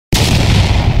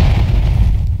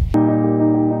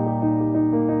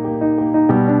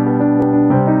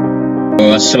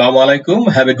Assalamu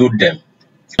alaikum. Have a good day.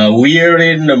 We are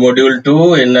in module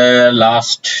 2 in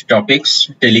last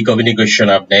topics, telecommunication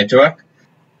of network.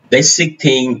 Basic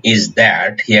thing is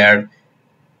that here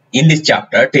in this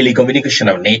chapter,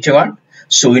 telecommunication of network.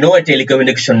 So we know a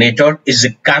telecommunication network is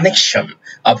a connection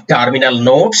of terminal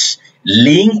nodes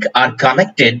linked or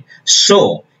connected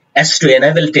so as to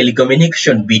enable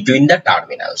telecommunication between the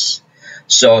terminals.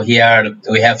 So here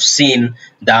we have seen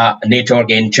the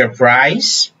network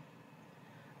enterprise.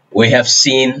 We have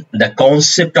seen the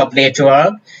concept of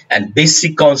network, and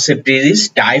basic concept is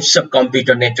types of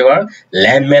computer network,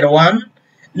 LAN layer 1,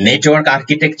 network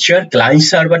architecture, client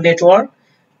server network,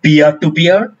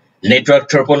 peer-to-peer, network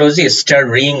topology, star,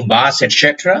 ring, bus,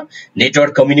 etc.,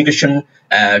 network communication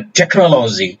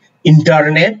technology,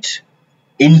 internet,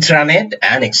 intranet,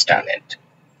 and extranet.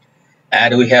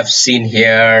 And we have seen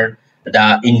here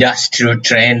the industrial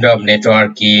trend of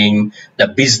networking, the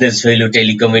business value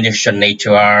telecommunication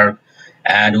network,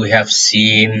 and we have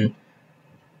seen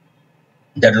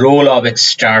the role of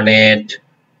extranet,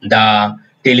 the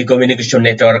telecommunication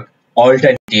network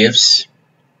alternatives,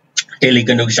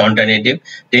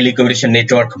 telecommunication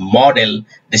network model.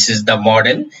 This is the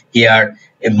model. Here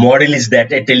a model is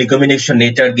that a telecommunication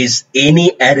network is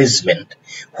any arrangement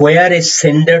where a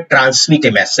sender transmits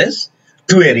a message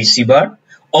to a receiver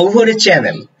over a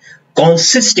channel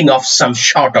consisting of some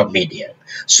sort of medium.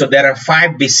 So there are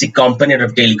 5 basic components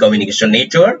of telecommunication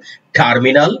network: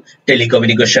 terminal,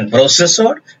 telecommunication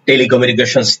processor,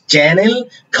 telecommunications channel,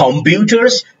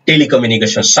 computers,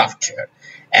 telecommunication software.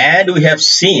 And we have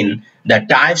seen the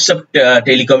types of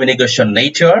telecommunication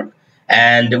network,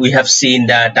 and we have seen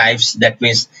the types, that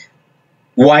means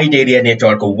wide area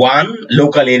network 1,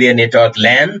 local area network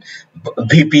LAN,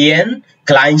 VPN,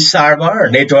 client server,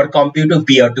 network computer,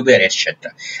 peer-to-peer,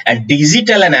 etc., and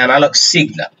digital and analog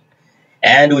signal.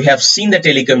 And we have seen the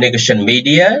telecommunication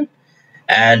media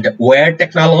and wire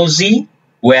technology,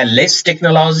 wireless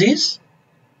technologies,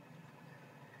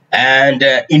 and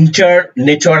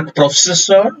inter-network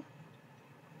processor.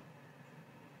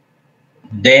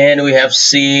 Then we have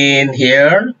seen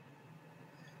here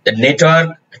the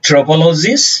network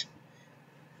topologies,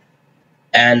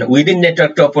 and within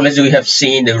network topology we have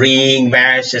seen the ring,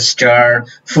 mesh, star,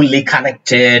 fully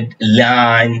connected,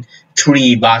 line,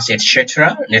 tree, bus,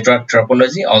 etc. network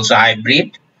topology, also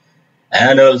hybrid.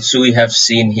 And also we have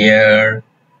seen here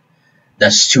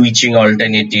the switching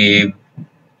alternative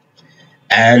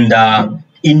and the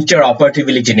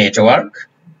interoperability network,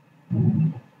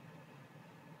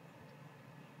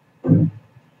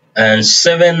 and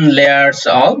 7 layers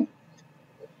of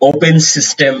open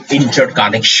system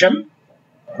interconnection.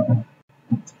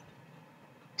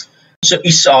 So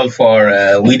it's all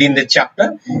for within the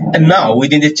chapter. And now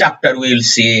within the chapter we will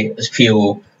see a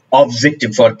few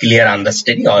objectives for clear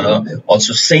understanding.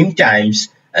 Also same times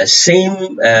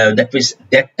that means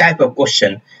that type of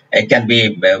question can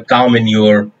be come in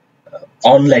your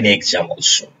online exam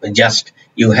also. Just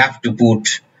you have to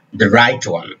put the right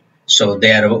one. So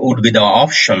there would be the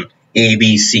option A,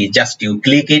 B, C. Just you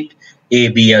click it, A,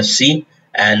 B, or C,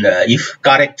 and if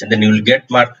correct, then you will get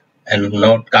mark, and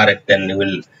not correct, then you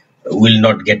will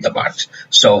not get the marks.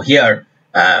 So here,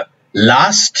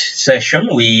 last session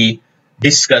we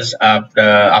discussed up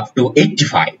to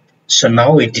 85. So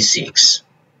now 86.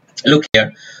 Look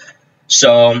here.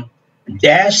 So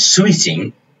dash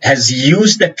switching has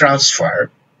used the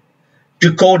transfer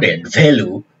to coded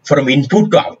value from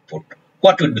input to output.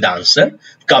 What would be the answer?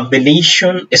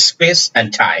 Combination, space,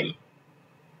 and time.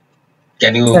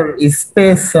 Can you? Sir,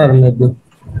 space, sir, maybe.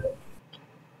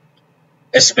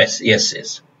 Space,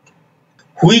 yes.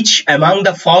 Which among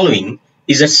the following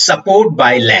is a support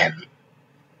by LAN?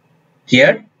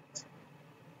 Here,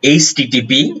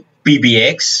 HTTP,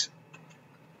 PBX,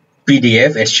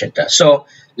 PDF, etc. So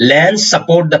LAN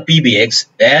support the PBX,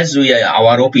 as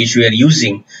our OPs we are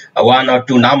using 1 or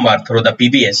 2 number through the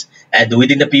PBS, and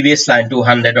within the PBS line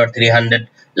 200 or 300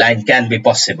 line can be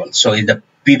possible. So in the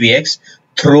PBX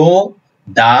through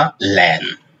the LAN.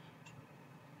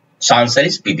 So answer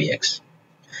is PBX.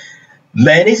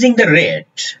 Managing the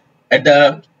rate at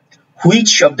the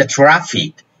which of the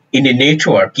traffic in a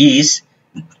network is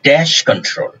dash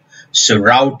control. So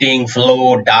routing,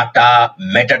 flow, data,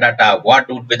 metadata, what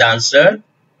would be the answer?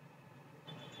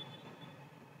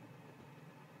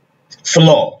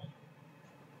 Flow.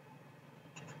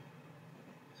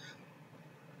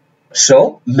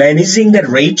 So managing the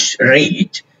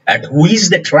rate at which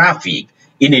the traffic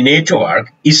in a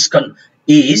network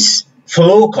is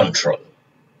flow control.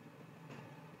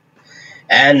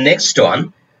 And next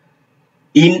one,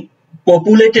 in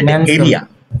populated area,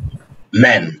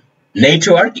 man.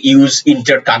 Network use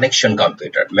interconnection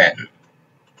computer, man.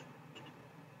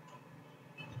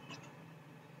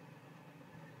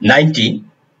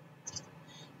 19.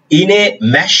 In a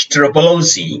mesh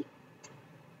topology,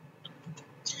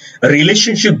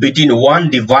 relationship between one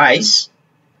device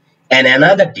and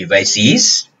another device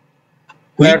is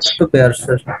peer-to-peer,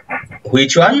 sir.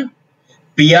 which one?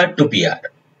 Peer-to-peer.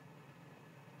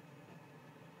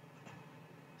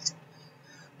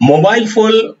 Mobile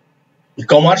phone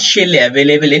commercially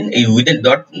available in within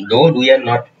dot, though we are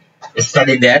not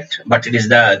studying that, but it is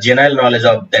the general knowledge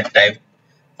of that type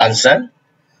answer.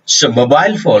 So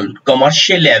mobile phone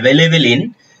commercially available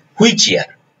in which year?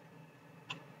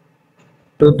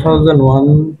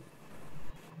 2001.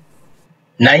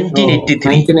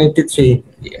 1983. 1983.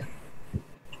 Yeah.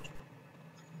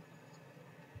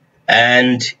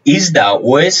 And is the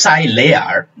OSI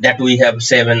layer that we have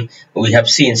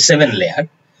seen 7 layer,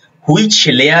 which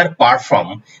layer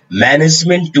perform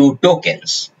management to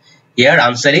tokens? Here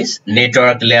answer is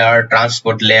network layer,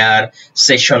 transport layer,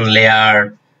 session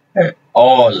layer,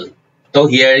 all. So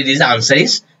here it is answer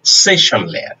is session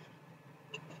layer.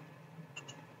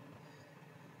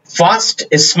 First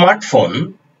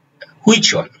smartphone,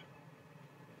 which one?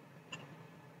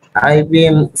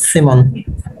 IBM Simon.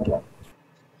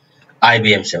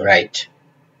 IBM, right.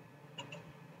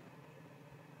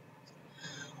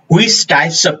 Which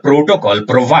types of protocol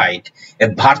provide a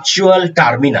virtual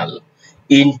terminal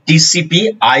in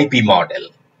TCP IP model?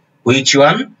 Which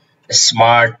one?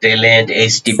 Smart, Telnet,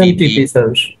 HTTP. SMTP,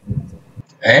 sir.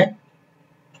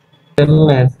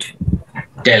 Telnet.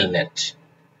 Telnet.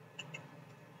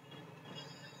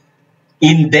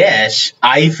 In this,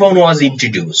 iPhone was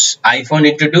introduced. iPhone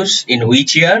introduced in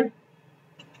which year?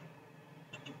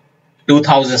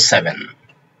 2007.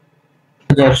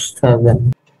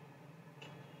 2007.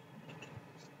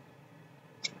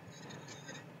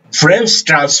 Frames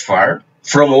transfer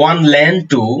from one LAN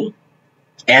to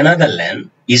another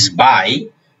LAN is by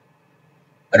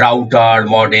router,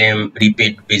 modem,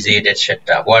 repeat visit,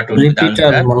 etc. What would be the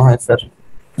answer? Sir.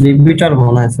 Repeater,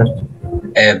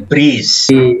 sir. Breeze.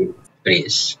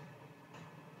 Breeze.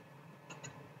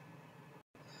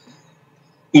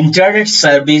 Internet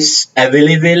service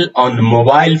available on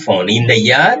mobile phone in the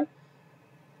year?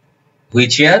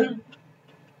 Which year?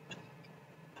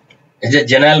 It's a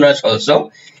general knowledge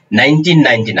also.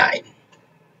 1999.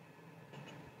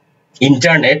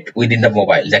 Internet within the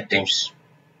mobile, that means.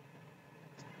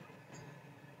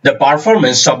 The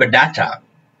performance of a data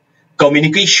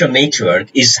communication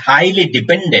network is highly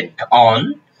dependent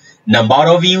on number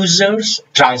of users,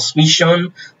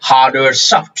 transmission, hardware,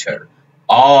 software,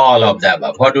 all of the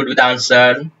above. What would be the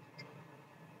answer?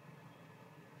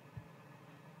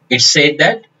 It said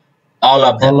that all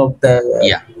of them. All of them.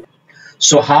 Yeah.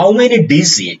 So how many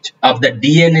digits of the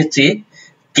DNA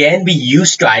can be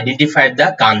used to identify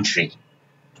the country?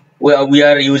 Well, we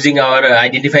are using our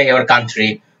identifying our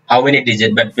country. How many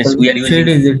digits? But means we are using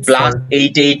digits, plus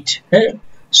 88.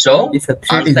 So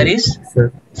answer is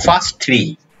first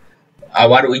 3.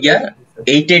 Our we are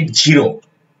 880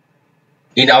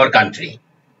 in our country.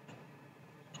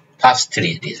 First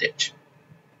 3 digits.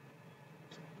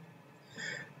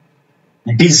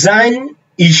 Design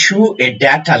issue a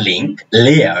data link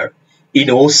layer in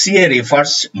OCA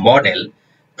refers model,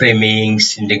 framing,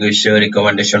 integration,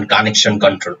 recommendation, connection,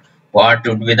 control. What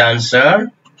would be the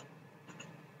answer?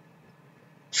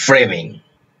 Framing.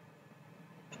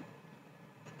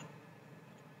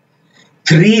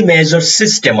 3 major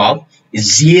system of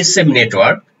GSM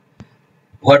network.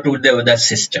 What would be the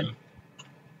system?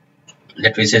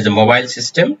 That we say the mobile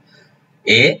system.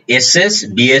 A, SS,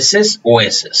 BSS,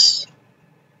 OSS.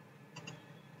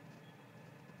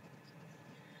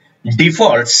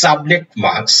 Default subnet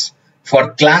marks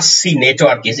for class C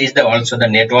network is also the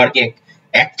networking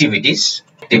activities.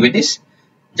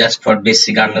 Just for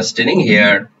basic understanding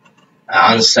here,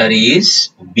 answer is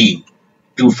B,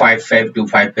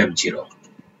 255.255.0.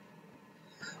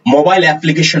 Mobile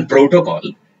application protocol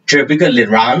typically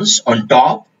runs on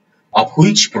top of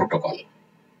which protocol?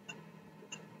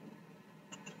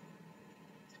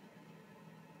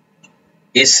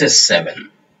 SS7.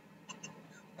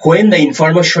 When the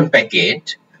information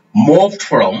packet moved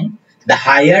from the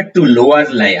higher to lower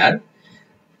layer,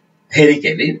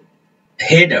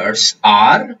 headers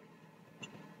are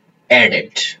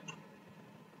added.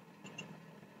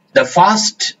 The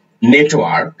first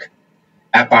network,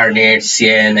 ARPANET,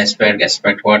 CN,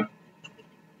 ASPECT, what?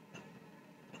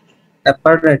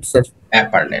 ARPANET, sir.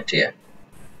 ARPANET, yeah.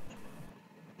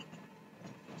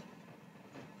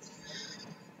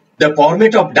 The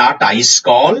format of data is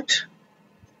called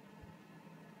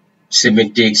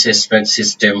Semantic aspect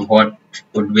system, what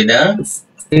would be the?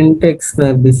 Syntax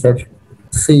may be, sir.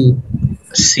 C.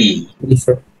 Yes,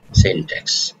 sir.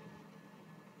 Syntax.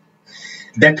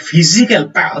 That physical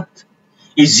path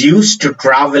is used to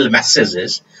travel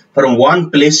messages from one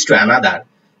place to another.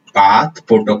 Path,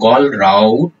 protocol,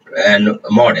 route, and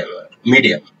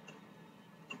medium.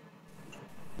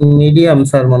 Medium,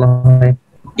 sir.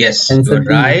 Yes, you're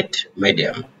right.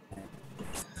 Medium.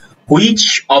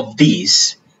 Which of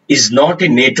these is not a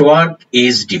network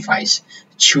edge device?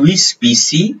 Choose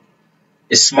PC,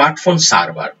 a smartphone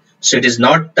server. So it is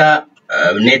not the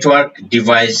network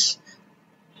device.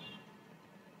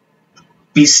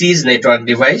 PC is network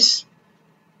device.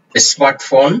 A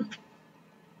smartphone.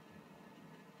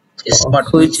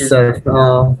 Which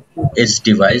is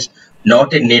device,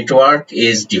 not a network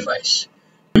edge device.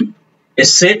 A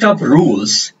set of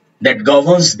rules that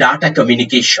governs data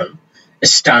communication,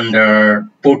 standard,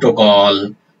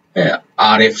 protocol,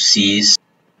 RFCs.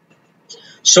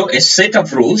 So a set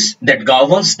of rules that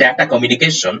governs data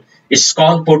communication is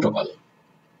called protocol.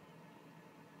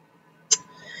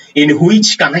 In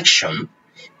which connection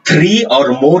 3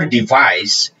 or more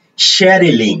devices share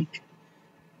a link?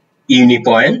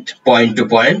 Unipoint,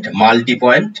 point-to-point,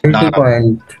 multi-point.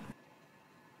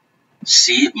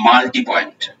 C,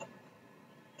 multi-point.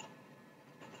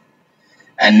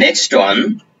 And next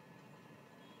one,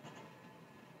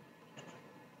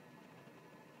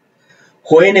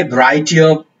 when a variety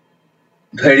of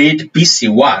varied PC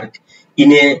work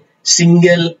in a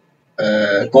single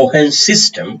coherent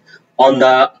system on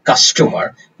the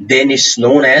customer, then it's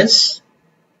known as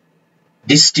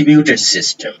distributed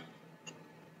system.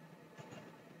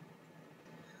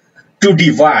 2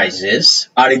 devices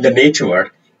are in the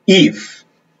network if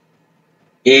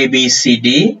A, B, C,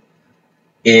 D,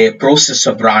 a process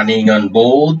of running on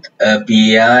both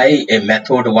PI, a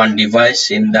method, one device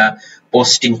in the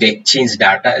posting to exchange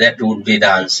data. That would be the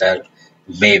answer.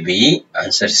 Maybe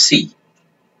answer C.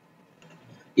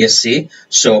 Yes, see.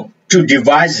 So 2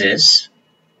 devices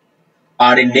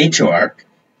are in network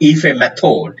if a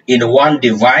method in one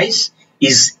device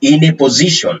is in a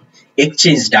position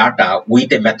exchange data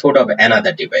with a method of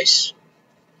another device.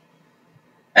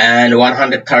 And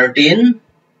 113.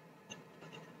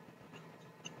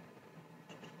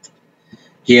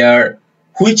 Here,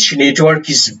 which network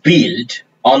is built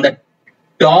on the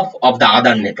top of the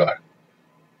other network?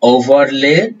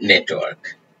 Overlay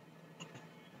network.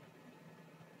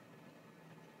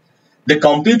 The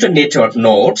computer network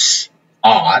nodes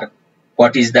are,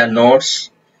 what is the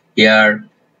nodes? Here,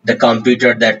 the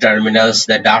computer that terminals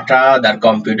the data, the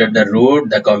computer the root,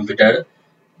 the computer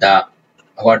the,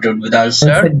 what would be the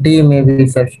answer? Answer D maybe,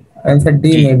 sir. Answer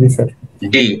D maybe, sir.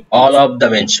 D, all of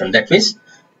the mentioned. That means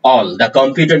all the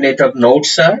computer network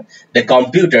nodes are the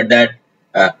computer that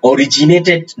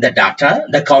originated the data,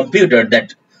 the computer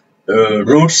that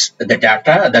routes the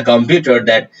data, the computer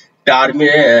that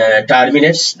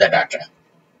terminates the data.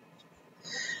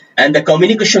 And the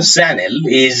communication channel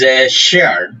is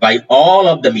shared by all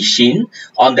of the machine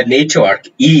on the network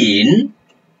in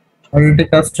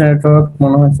multicast network.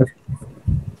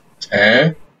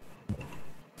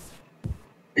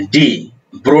 D,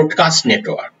 broadcast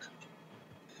network.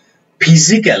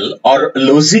 Physical or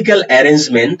logical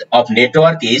arrangement of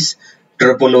network is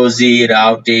topology,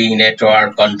 routing,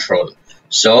 network control.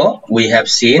 So we have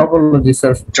seen topology,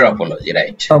 sir. Topology,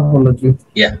 right? Topology.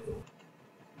 Yeah.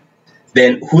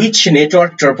 Then which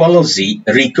network topology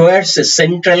requires a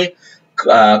central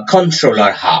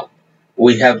controller hub?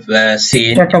 We have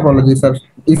seen star topology, sir.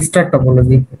 Star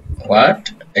topology.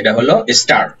 What? Eta holo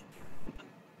star.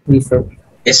 Yes, sir.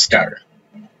 Star.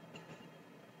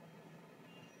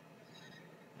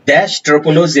 Dash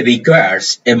topology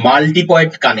requires a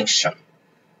multi-point connection.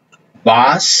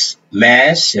 Bus,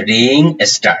 mesh, ring,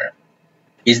 star.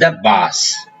 Is the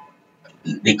bus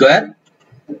require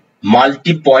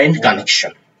multi-point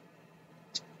connection.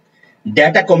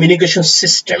 Data communication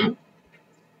system,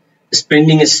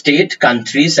 spanning state,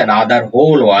 countries, and other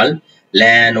whole world.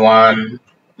 LAN 1,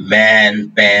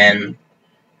 MAN, PAN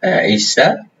is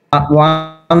the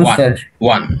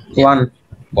one.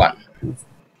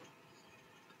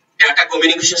 Data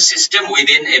communication system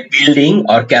within a building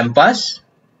or campus,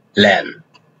 LAN.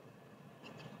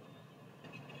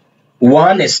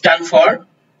 1 stand for?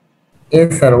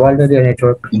 A, sir, wide area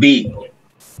network. B.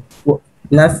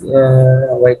 Plus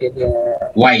wide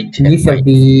area. Wide. B, sir.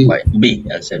 B. B.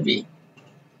 Answer B.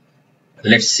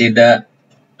 Let's see the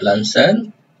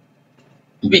answer.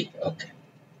 B. Okay.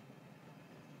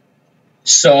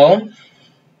 So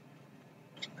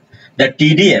the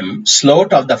TDM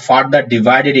slot of the further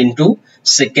divided into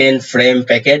second frame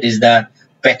packet is the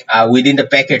within the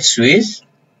packet switch?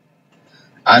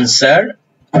 Answer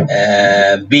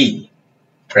B,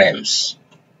 frames.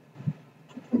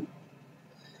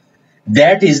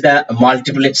 That is the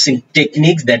multiplexing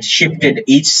technique that shifted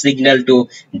each signal to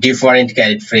different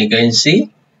carried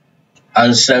frequency.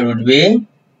 Answer would be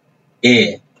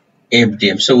A,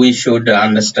 FDM. So we should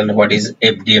understand what is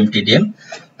FDM, TDM.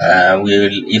 We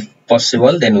will, if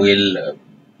possible, then we'll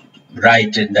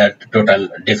write in the total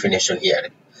definition here.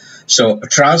 So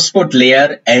transport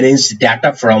layer arranges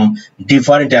data from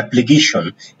different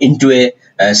application into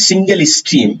a single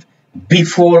stream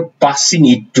before passing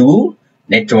it to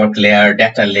network layer,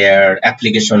 data layer,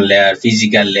 application layer,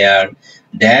 physical layer.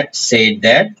 That said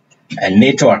that a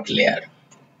network layer.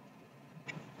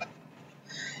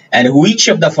 And which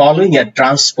of the following a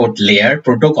transport layer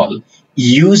protocol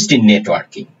used in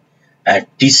networking?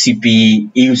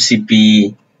 TCP,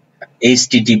 UCP,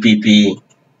 HTTP.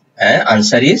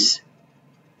 Answer is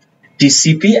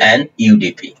TCP and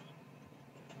UDP.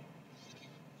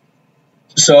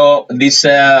 So this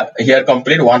here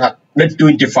complete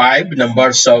 125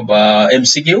 numbers of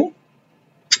MCQ.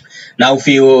 Now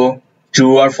few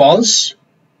true or false.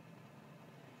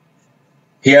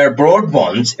 Here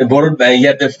broadband,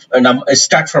 here the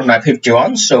start from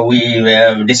 51. So we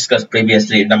discussed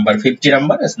previously number 50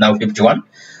 number is now 51.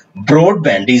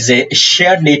 Broadband is a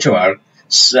shared network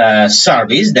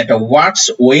service that works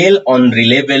well on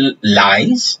reliable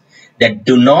lines that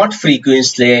do not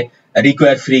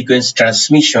require frequency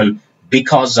transmission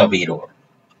because of error.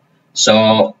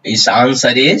 So its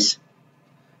answer is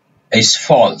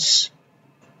false.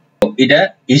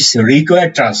 It is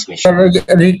required transmission.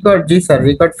 Record, ji sir,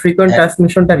 record frequent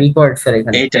transmission ta record sir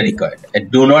ekhane. Eta required.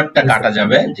 Do not ta kata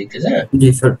jabe, ठीक है?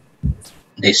 जी sir.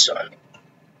 This one.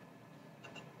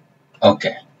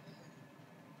 Okay.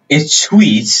 A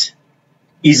switch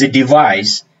is a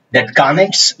device that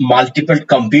connects multiple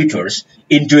computers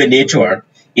into a network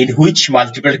in which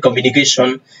multiple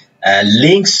communication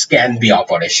links can be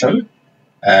operation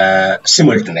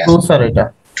simultaneously. True sir,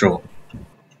 eta. True.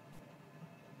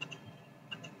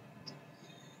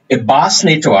 A bus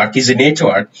network is a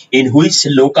network in which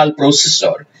local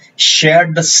processor share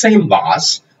the same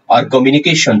bus or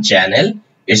communication channel.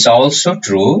 Is also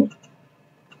true.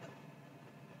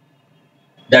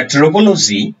 The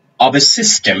topology of a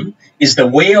system is the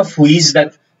way of which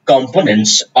the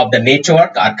components of the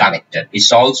network are connected.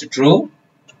 Is also true.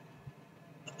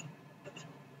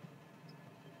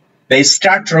 The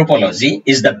star topology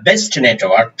is the best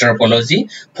network topology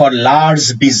for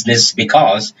large business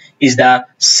because is the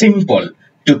simple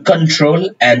to control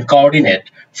and coordinate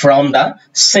from the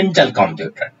central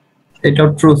computer. It's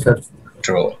true, sir.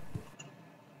 True.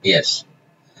 Yes.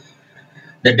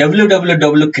 The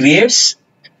www creates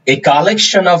a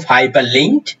collection of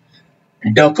hyperlinked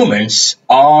documents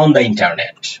on the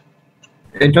internet.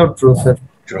 It's not true, sir.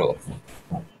 True.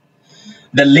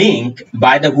 The link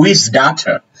by the which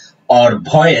data or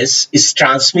voice is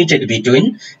transmitted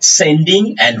between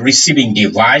sending and receiving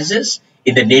devices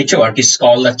in the network is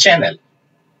called a channel.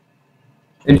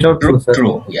 It's not true, sir.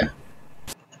 True, yeah.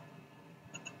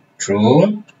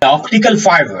 True. The optical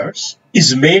fibers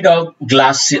is made of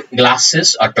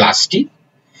glasses or plastic.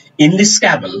 In this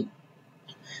cable,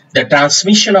 the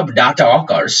transmission of data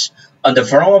occurs on the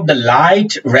form of the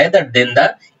light rather than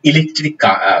the electric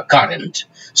current.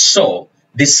 So,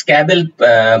 this cable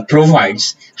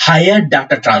provides higher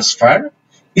data transfer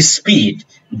speed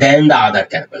than the other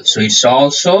cable. So, it's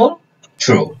also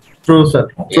true. True, sir.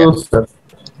 True, Yeah. sir.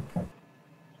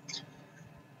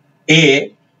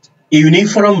 A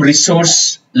uniform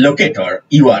resource locator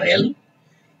URL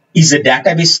is a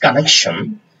database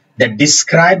connection that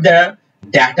describes the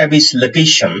database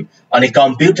location on a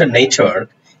computer network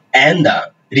and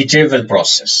the retrieval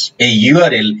process. A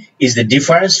URL is the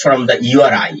difference from the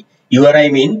URI. URI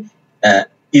means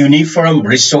Uniform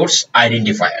Resource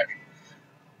Identifier.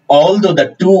 Although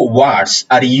the two words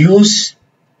are used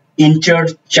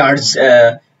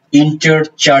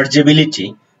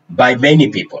interchangeability by many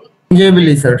people.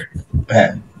 Interchangeably, sir.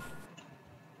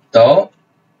 So,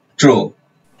 true.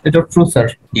 It's not true, sir.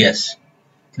 Yes.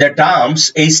 The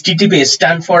terms HTTP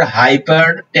stand for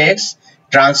Hypertext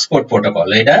Transport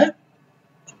Protocol. It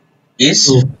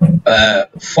is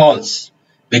false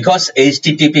because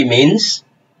HTTP means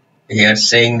here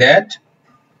saying that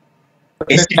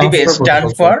HTTP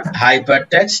stands for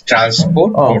Hypertext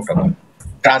Transport Protocol.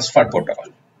 Transfer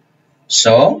Protocol.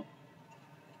 So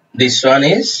this one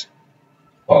is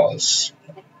false.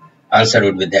 Answer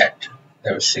would be that.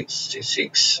 There was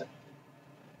 66.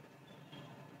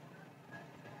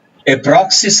 A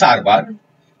proxy server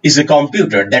is a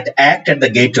computer that acts at the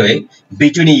gateway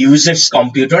between a user's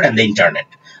computer and the internet.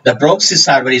 The proxy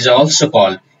server is also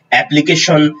called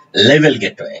application level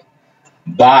gateway.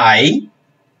 By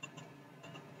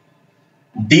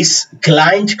this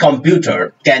client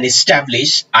computer can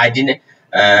establish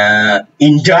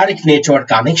indirect network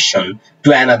connection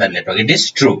to another network. It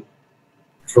is true.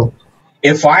 True.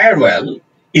 A firewall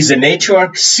is a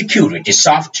network security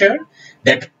software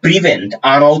that prevent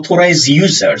unauthorized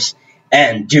users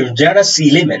and dangerous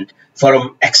elements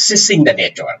from accessing the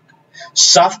network.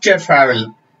 Software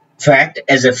firewall act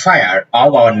as a fire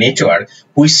of our network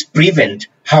which prevent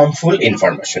harmful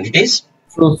information. It is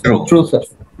True. true. True, sir.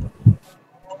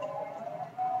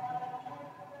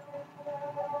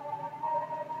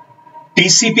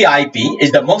 TCP/IP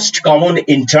is the most common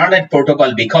internet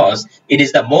protocol because it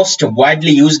is the most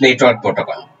widely used network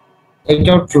protocol.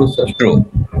 True, sir. True.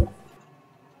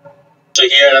 So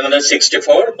here another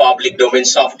 64, public domain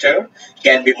software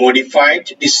can be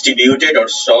modified, distributed or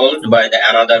sold by the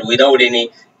another without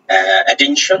any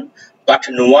attention, but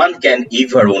no one can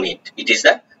ever own it. It is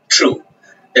the true.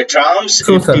 The terms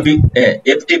True,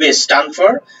 FTP stand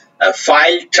for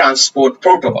File Transport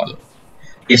Protocol.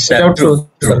 It's true.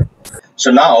 True.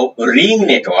 So now ring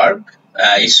network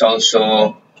is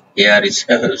also here is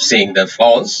saying the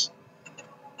false.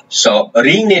 So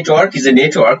ring network is a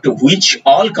network to which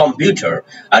all computers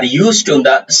are used on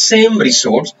the same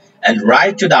resource and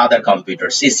write to the other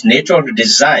computers. It's network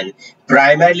designed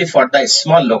primarily for the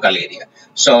small local area.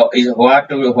 So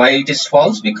why it is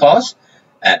false? Because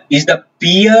is the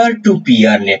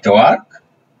peer-to-peer network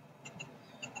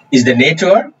is the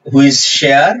network which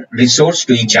share resource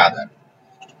to each other.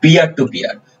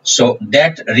 Peer-to-peer. So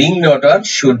that ring network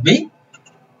should be,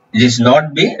 it is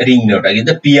not be ring network, it is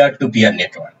the peer-to-peer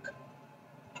network.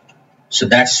 So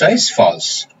that's why it's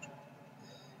false.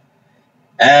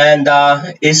 And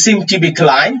SMTP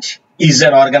client is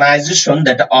an organization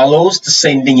that allows the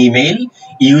sending email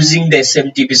using the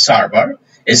SMTP server.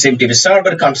 SMTP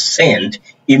server can send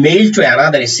email to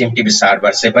another SMTP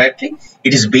server separately.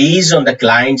 It is based on the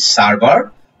client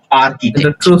server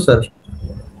architecture. True, sir.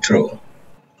 True.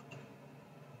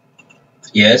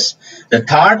 Yes, the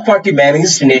third-party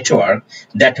managed network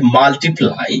that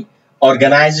multiply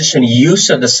organization use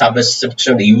of the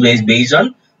subscription is based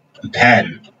on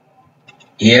WAN.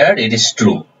 Here it is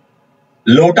true.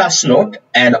 Lotus Note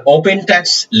and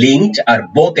OpenText linked are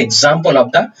both example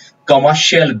of the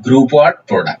commercial group word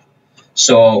product.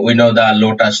 So we know the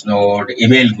Lotus Note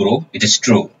email group, it is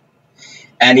true.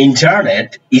 And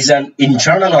internet is an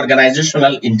internal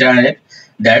organizational internet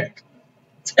that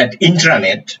at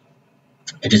intranet,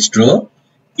 it is true,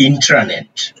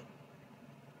 intranet,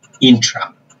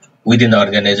 intra, within the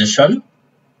organization.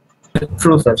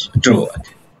 True, sir. True.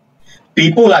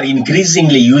 People are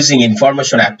increasingly using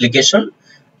information application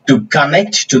to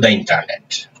connect to the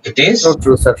internet. It is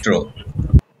true, sir. True.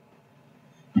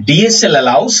 DSL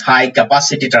allows high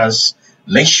capacity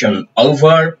transmission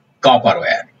over copper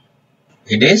wire.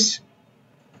 It is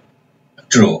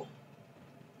true.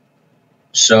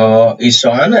 So it's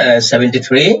on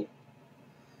 73.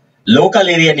 Local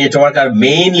area network are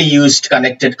mainly used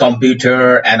connected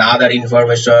computer and other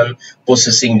information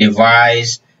processing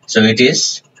device. So it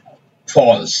is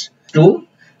false. To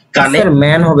connect. Sir,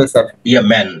 man hobe, sir. Yeah,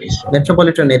 man is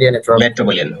metropolitan area network.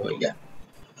 Metropolitan, yeah.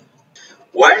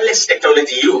 Wireless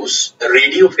technology use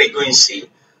radio frequency,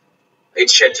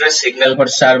 etc. signal per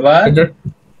server.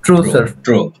 True, sir.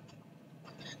 True.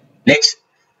 Next,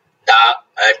 the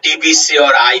TBC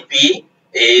or IP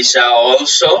is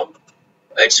also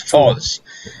it's false.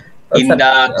 In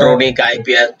the chronic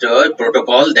IP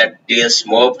protocol that deals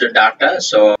more of the data,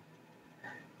 so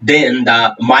then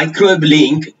the microwave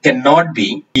link cannot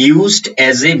be used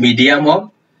as a medium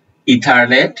of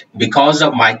Ethernet because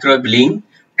of microwave link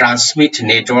transmit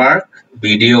network,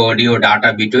 video, audio,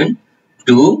 data between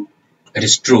two. It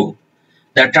is true.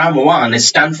 The term WAN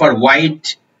stands for wide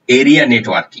area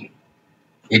networking.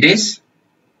 It is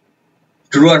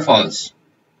true or false?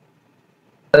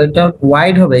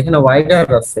 Wide hobe, wider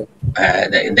আছে.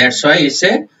 That's why it's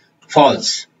a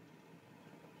false.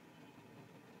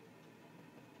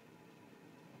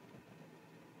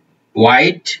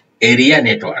 Wide area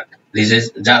network. This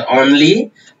is the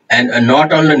only and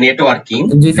not only networking.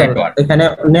 Network.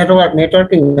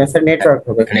 Networking.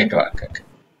 Network.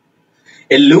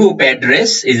 A loop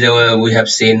address is we have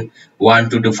seen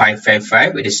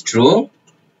 122.555. It is true.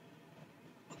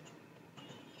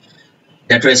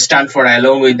 That will stand for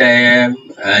along with the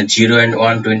 0 and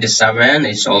 127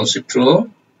 is also true.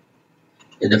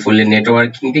 The fully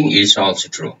networking thing is also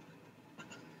true.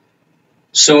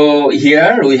 So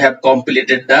here we have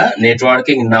completed the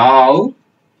networking. Now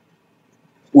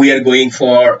we are going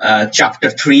for chapter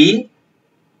 3,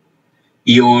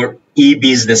 your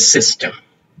e-business system.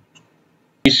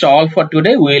 It's all for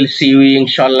today. We'll see you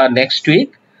inshallah next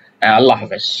week. Allah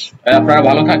Hafiz. আপনারা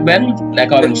ভালো থাকবেন।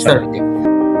 দেখা হবে ইনশাআল্লাহ।